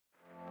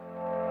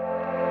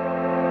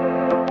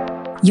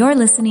You're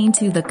listening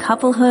to the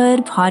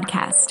Couplehood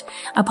Podcast,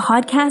 a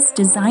podcast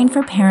designed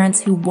for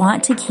parents who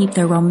want to keep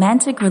their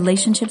romantic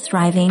relationships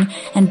thriving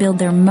and build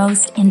their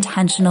most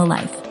intentional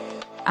life.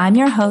 I'm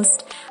your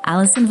host,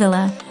 Allison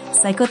Villa,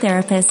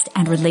 psychotherapist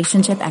and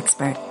relationship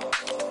expert.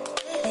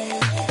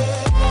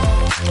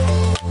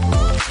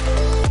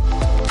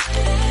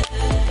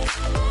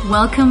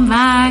 Welcome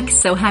back.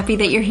 So happy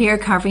that you're here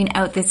carving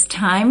out this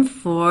time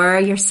for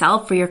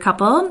yourself, for your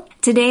couple.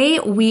 Today,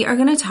 we are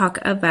going to talk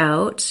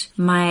about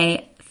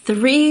my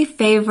 3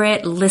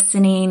 favorite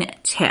listening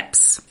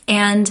tips.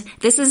 And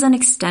this is an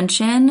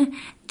extension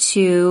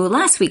to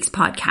last week's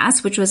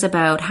podcast, which was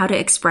about how to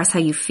express how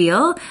you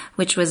feel,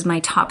 which was my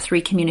top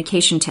 3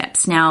 communication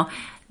tips. Now,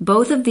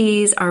 both of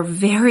these are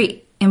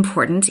very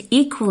important,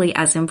 equally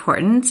as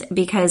important,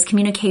 because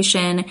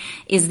communication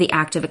is the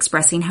act of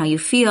expressing how you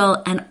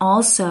feel and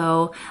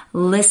also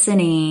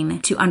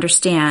listening to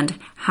understand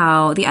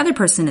how the other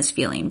person is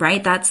feeling,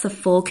 right? That's the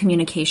full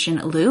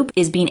communication loop,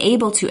 is being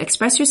able to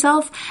express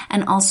yourself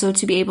and also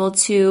to be able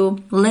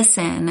to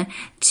listen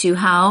to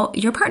how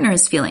your partner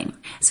is feeling.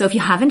 So if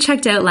you haven't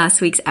checked out last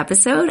week's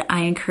episode,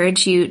 I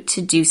encourage you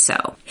to do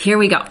so. Here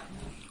we go.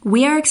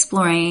 We are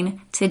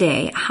exploring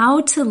today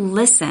how to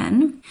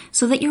listen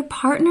so that your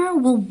partner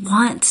will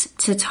want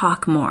to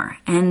talk more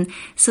and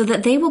so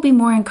that they will be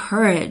more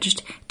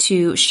encouraged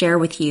to share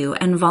with you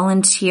and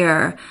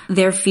volunteer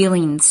their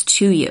feelings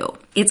to you.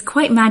 It's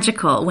quite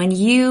magical when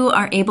you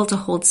are able to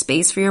hold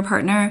space for your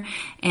partner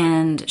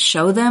and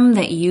show them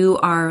that you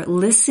are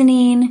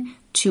listening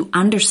to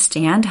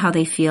understand how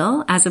they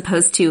feel as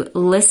opposed to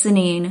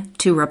listening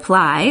to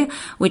reply,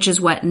 which is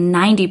what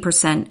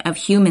 90% of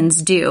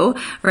humans do,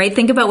 right?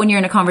 Think about when you're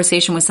in a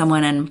conversation with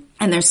someone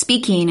and they're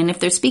speaking, and if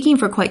they're speaking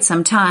for quite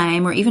some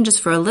time or even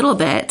just for a little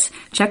bit,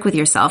 check with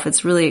yourself.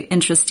 It's really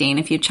interesting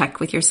if you check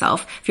with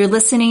yourself. If you're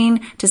listening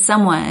to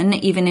someone,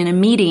 even in a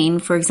meeting,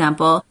 for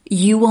example,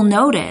 you will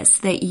notice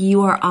that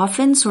you are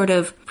often sort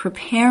of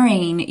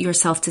preparing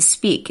yourself to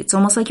speak. It's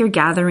almost like you're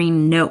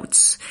gathering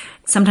notes.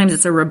 Sometimes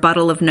it's a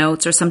rebuttal of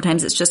notes, or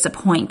sometimes it's just a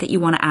point that you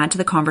want to add to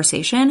the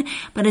conversation.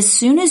 But as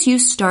soon as you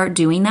start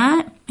doing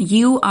that,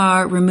 you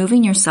are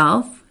removing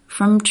yourself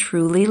from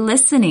truly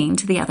listening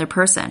to the other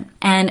person.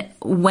 And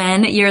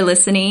when you're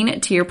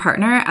listening to your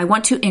partner, I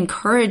want to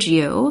encourage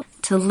you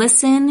to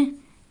listen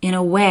in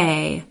a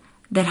way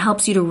that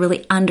helps you to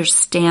really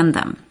understand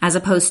them as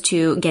opposed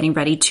to getting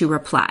ready to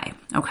reply.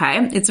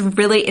 Okay? It's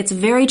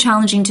very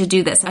challenging to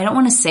do this. I don't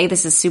want to say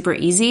this is super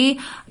easy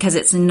because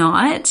it's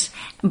not,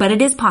 but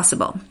it is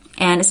possible.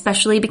 And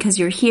especially because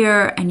you're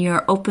here and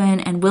you're open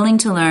and willing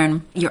to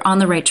learn, you're on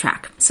the right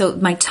track. So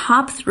my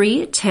top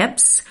 3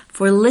 tips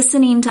for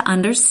listening to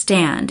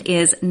understand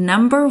is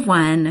number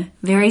 1,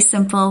 very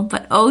simple,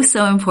 but oh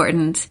so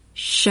important.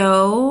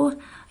 Show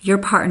your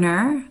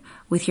partner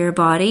with your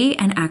body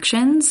and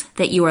actions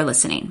that you are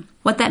listening.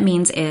 What that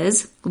means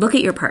is look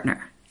at your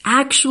partner.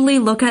 Actually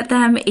look at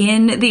them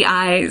in the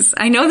eyes.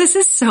 I know this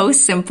is so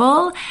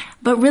simple,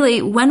 but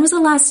really, when was the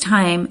last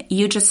time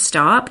you just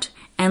stopped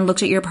and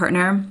looked at your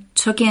partner,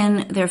 took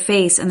in their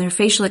face and their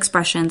facial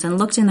expressions and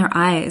looked in their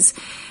eyes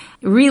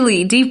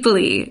really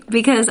deeply?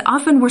 Because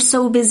often we're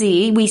so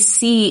busy, we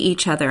see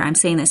each other. I'm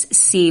saying this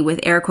see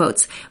with air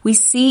quotes. We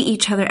see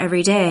each other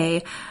every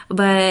day,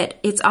 but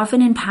it's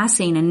often in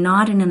passing and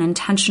not in an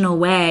intentional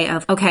way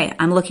of, okay,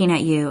 I'm looking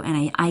at you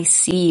and I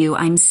see you,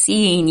 I'm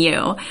seeing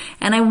you,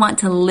 and I want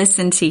to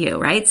listen to you,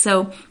 right?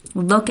 So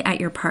look at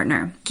your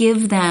partner.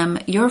 Give them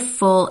your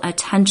full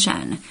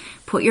attention.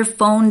 Put your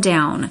phone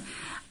down.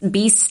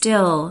 Be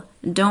still.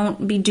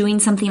 Don't be doing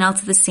something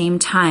else at the same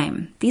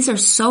time. These are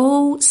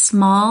so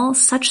small,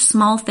 such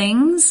small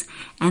things,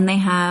 and they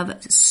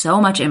have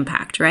so much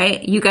impact,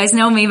 right? You guys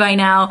know me by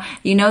now.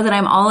 You know that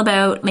I'm all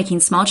about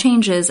making small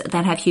changes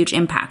that have huge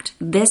impact.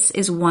 This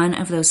is one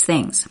of those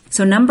things.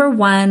 So number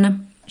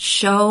 1,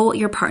 show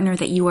your partner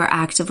that you are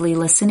actively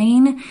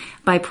listening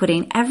by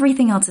putting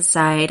everything else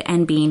aside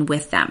and being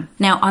with them.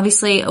 Now,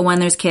 obviously, when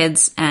there's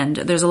kids and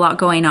there's a lot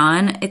going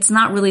on, it's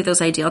not really those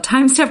ideal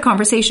times to have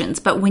conversations.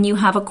 But when you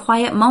have a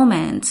quiet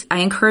moment, I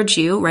encourage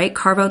you, right?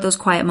 Carve out those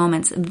quiet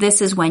moments. This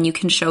is when you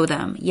can show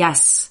them,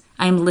 yes,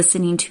 I'm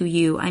listening to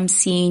you. I'm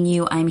seeing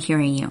you. I'm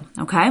hearing you.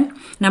 Okay?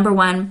 Number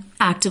 1,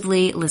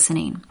 actively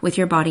listening with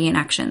your body and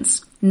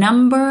actions.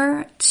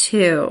 Number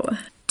 2,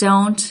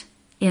 don't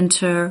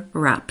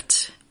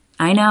interrupt.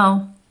 I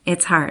know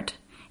it's hard.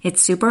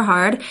 It's super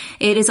hard.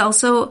 It is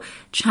also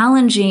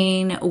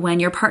challenging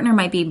when your partner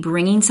might be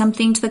bringing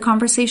something to the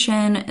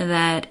conversation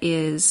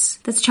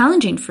that's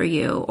challenging for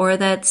you, or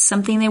that's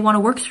something they want to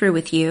work through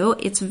with you.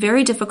 It's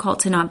very difficult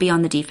to not be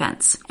on the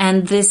defense.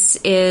 And it's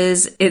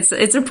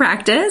a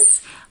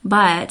practice,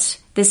 but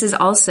this is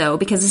also,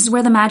 because this is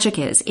where the magic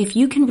is. If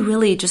you can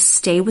really just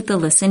stay with the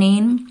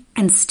listening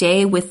and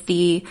stay with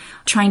the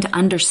trying to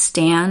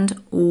understand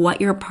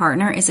what your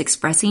partner is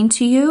expressing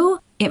to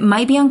you, It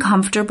might be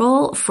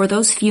uncomfortable for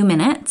those few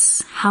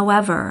minutes.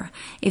 However,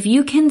 if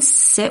you can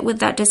sit with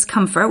that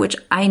discomfort, which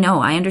I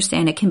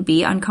understand it can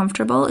be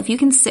uncomfortable. If you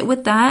can sit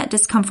with that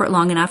discomfort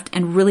long enough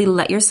and really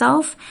let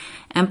yourself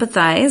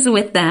empathize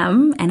with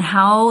them and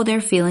how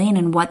they're feeling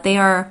and what they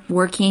are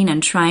working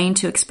and trying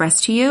to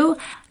express to you,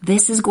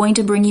 this is going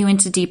to bring you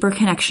into deeper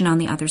connection on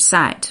the other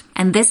side.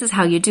 And this is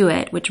how you do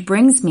it, which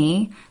brings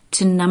me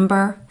to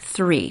number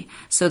 3.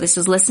 So this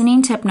is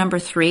listening tip number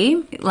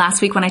 3.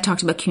 Last week when I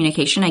talked about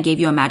communication, I gave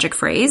you a magic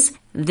phrase.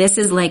 This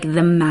is like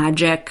the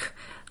magic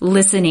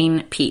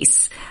listening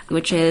piece,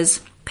 which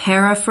is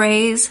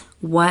paraphrase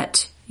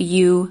what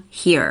you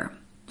hear.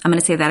 I'm going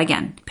to say that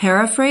again.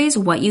 Paraphrase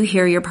what you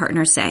hear your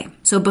partner say.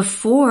 So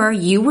before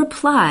you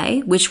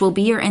reply, which will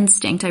be your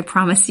instinct, I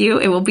promise you,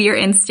 it will be your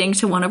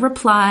instinct to want to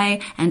reply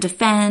and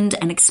defend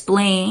and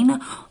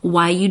explain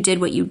why you did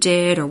what you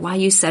did or why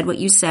you said what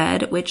you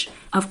said, which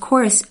of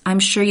course, I'm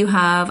sure you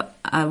have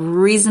a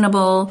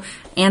reasonable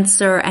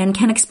answer and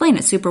can explain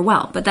it super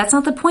well. But that's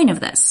not the point of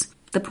this.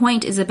 The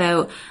point is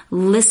about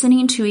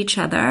listening to each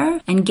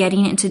other and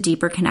getting into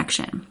deeper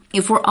connection.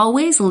 If we're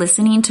always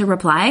listening to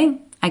reply,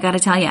 I gotta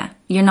tell you,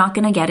 you're not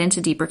gonna get into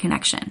deeper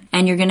connection.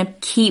 And you're gonna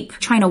keep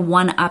trying to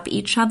one-up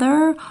each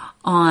other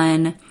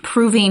on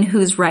proving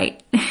who's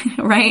right,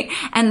 right?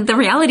 And the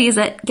reality is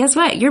that, guess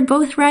what? You're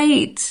both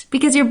right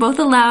because you're both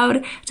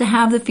allowed to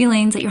have the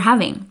feelings that you're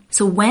having.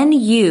 So when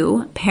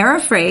you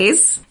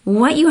paraphrase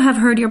what you have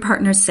heard your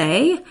partner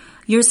say,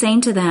 you're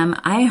saying to them,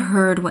 I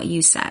heard what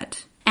you said.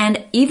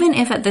 And even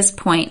if at this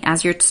point,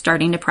 as you're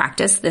starting to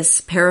practice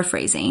this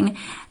paraphrasing,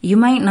 you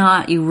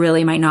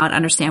really might not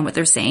understand what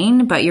they're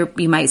saying, but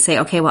you might say,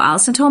 okay, well,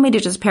 Allison told me to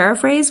just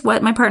paraphrase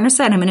what my partner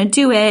said. I'm going to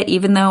do it,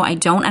 even though I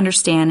don't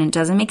understand and it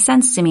doesn't make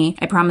sense to me.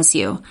 I promise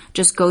you,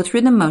 just go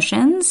through the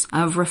motions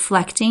of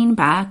reflecting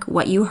back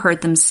what you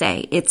heard them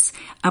say. It's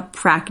a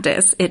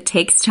practice. It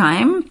takes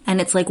time, and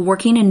it's like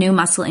working a new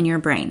muscle in your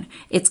brain.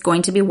 It's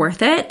going to be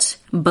worth it.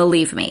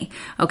 Believe me.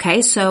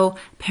 Okay. So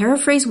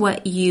paraphrase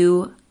what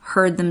you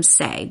heard them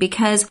say,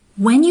 because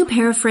when you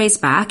paraphrase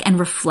back and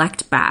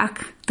reflect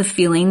back the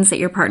feelings that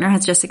your partner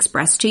has just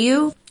expressed to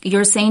you,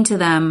 you're saying to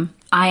them,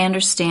 I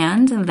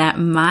understand that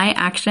my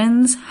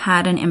actions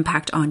had an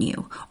impact on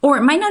you. Or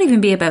it might not even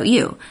be about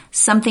you.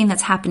 Something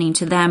that's happening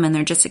to them and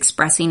they're just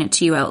expressing it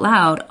to you out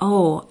loud.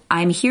 Oh,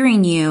 I'm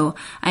hearing you.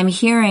 I'm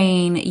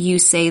hearing you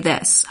say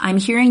this. I'm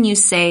hearing you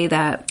say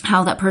that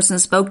how that person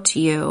spoke to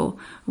you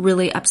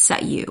really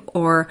upset you,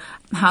 or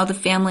how the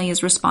family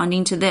is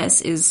responding to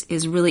this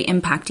is really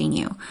impacting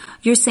you.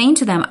 You're saying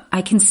to them,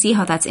 I can see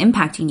how that's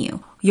impacting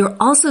you. You're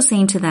also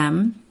saying to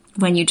them,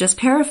 when you just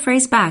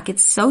paraphrase back,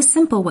 it's so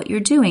simple what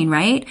you're doing,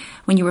 right?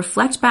 When you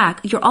reflect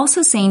back, you're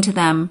also saying to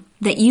them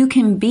that you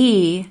can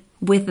be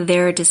with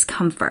their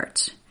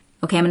discomfort.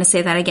 Okay, I'm going to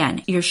say that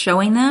again. You're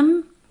showing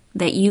them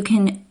that you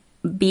can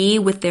be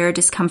with their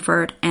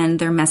discomfort and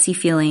their messy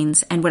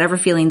feelings and whatever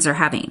feelings they're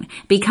having.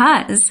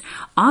 Because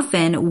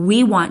often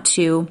we want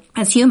to,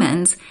 as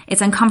humans, it's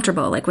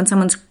uncomfortable. Like when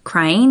someone's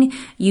crying,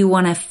 you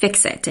want to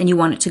fix it and you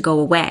want it to go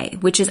away,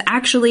 which is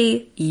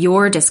actually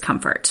your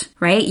discomfort,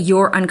 right?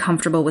 You're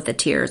uncomfortable with the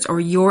tears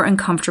or you're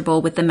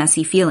uncomfortable with the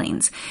messy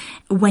feelings.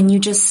 When you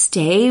just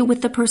stay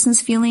with the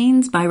person's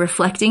feelings by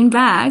reflecting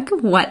back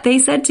what they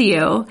said to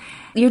you,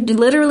 you're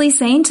literally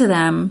saying to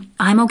them,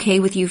 I'm okay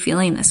with you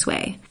feeling this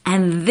way.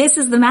 And this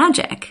is the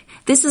magic.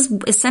 This is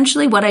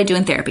essentially what I do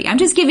in therapy. I'm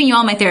just giving you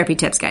all my therapy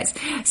tips, guys.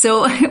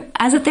 So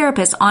as a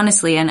therapist,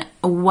 honestly, and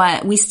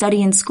what we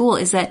study in school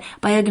is that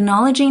by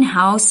acknowledging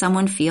how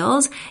someone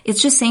feels,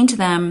 it's just saying to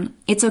them,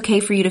 it's okay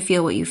for you to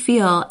feel what you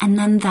feel. And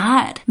then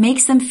that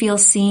makes them feel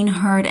seen,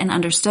 heard, and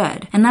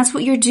understood. And that's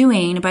what you're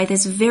doing by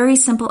this very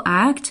simple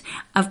act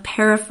of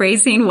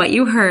paraphrasing what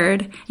you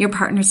heard your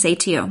partner say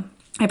to you.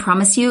 I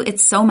promise you,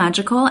 it's so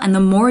magical. And the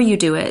more you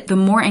do it, the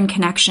more in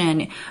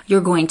connection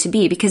you're going to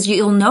be, because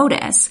you'll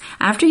notice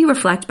after you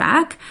reflect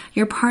back,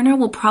 your partner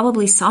will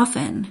probably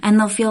soften and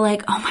they'll feel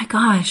like, oh my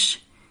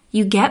gosh,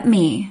 you get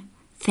me.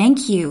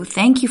 Thank you.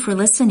 Thank you for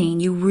listening.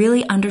 You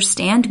really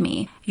understand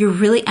me. You're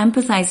really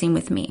empathizing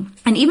with me.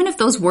 And even if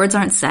those words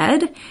aren't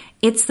said,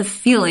 it's the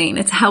feeling.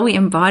 It's how we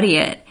embody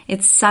it.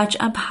 It's such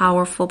a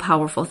powerful,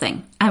 powerful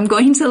thing. I'm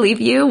going to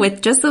leave you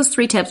with just those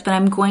 3 tips, but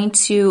I'm going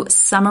to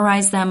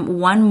summarize them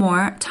one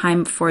more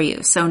time for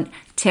you. So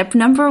tip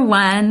number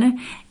 1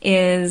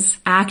 is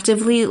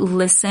actively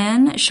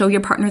listen. Show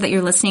your partner that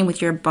you're listening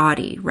with your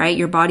body, right?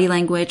 Your body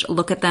language.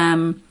 Look at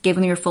them. Give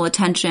them your full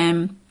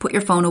attention. Put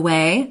your phone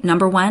away.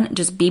 Number 1,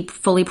 just be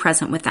fully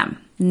present with them.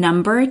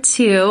 Number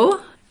 2,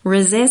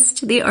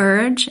 resist the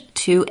urge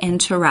to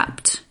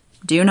interrupt.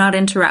 Do not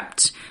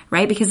interrupt,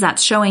 right? Because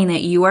that's showing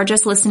that you are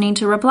just listening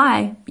to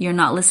reply. You're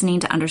not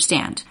listening to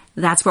understand.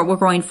 That's what we're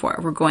going for.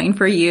 We're going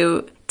for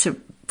you to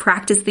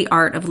practice the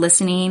art of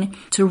listening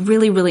to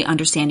really, really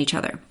understand each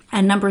other.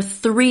 And number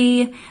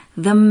 3,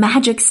 the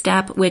magic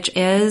step, which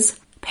is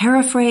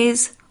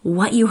paraphrase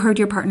what you heard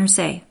your partner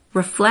say.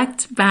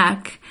 Reflect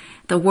back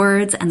the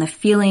words and the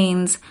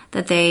feelings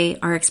that they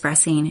are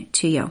expressing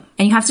to you.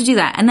 And you have to do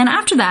that. And then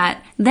after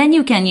that, then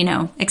you can,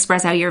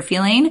 express how you're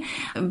feeling,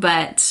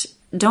 but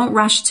don't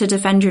rush to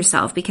defend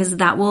yourself because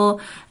that will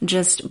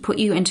just put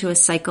you into a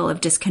cycle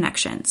of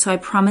disconnection. So I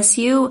promise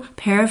you,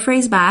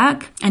 paraphrase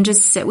back and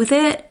just sit with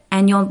it,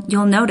 and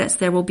you'll notice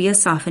there will be a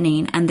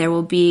softening and there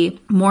will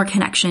be more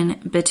connection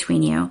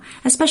between you,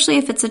 especially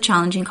if it's a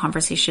challenging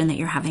conversation that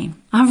you're having.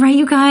 All right,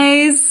 you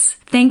guys.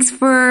 Thanks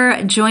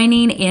for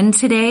joining in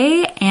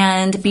today,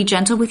 and be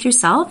gentle with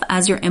yourself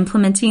as you're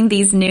implementing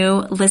these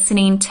new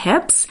listening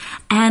tips,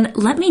 and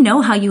let me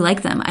know how you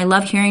like them. I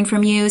love hearing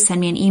from you.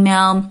 Send me an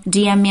email,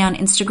 DM me on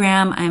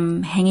Instagram.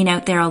 I'm hanging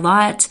out there a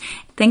lot.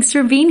 Thanks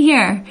for being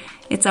here.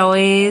 It's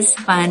always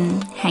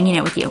fun hanging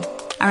out with you.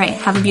 All right.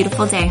 Have a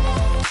beautiful day.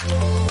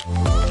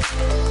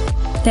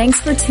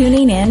 Thanks for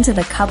tuning in to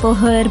the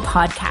Couplehood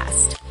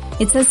Podcast.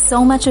 It says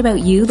so much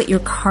about you that you're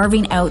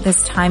carving out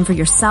this time for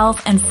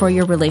yourself and for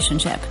your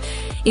relationship.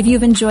 If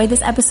you've enjoyed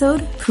this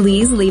episode,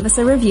 please leave us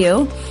a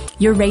review.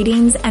 Your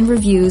ratings and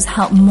reviews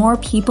help more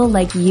people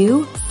like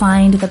you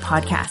find the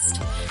podcast.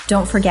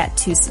 Don't forget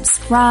to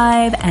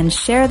subscribe and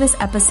share this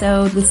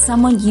episode with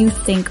someone you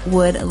think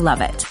would love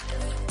it.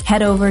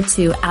 Head over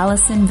to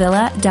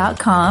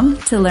AlisonVilla.com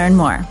to learn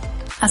more.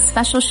 A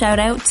special shout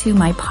out to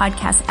my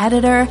podcast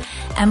editor,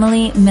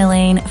 Emily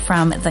Milling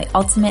from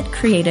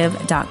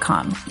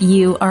TheUltimateCreative.com.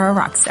 You are a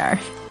rock star.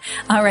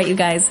 All right, you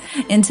guys.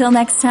 Until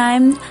next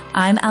time,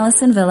 I'm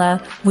Alison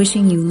Villa,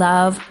 wishing you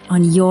love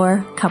on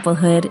your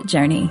couplehood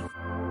journey.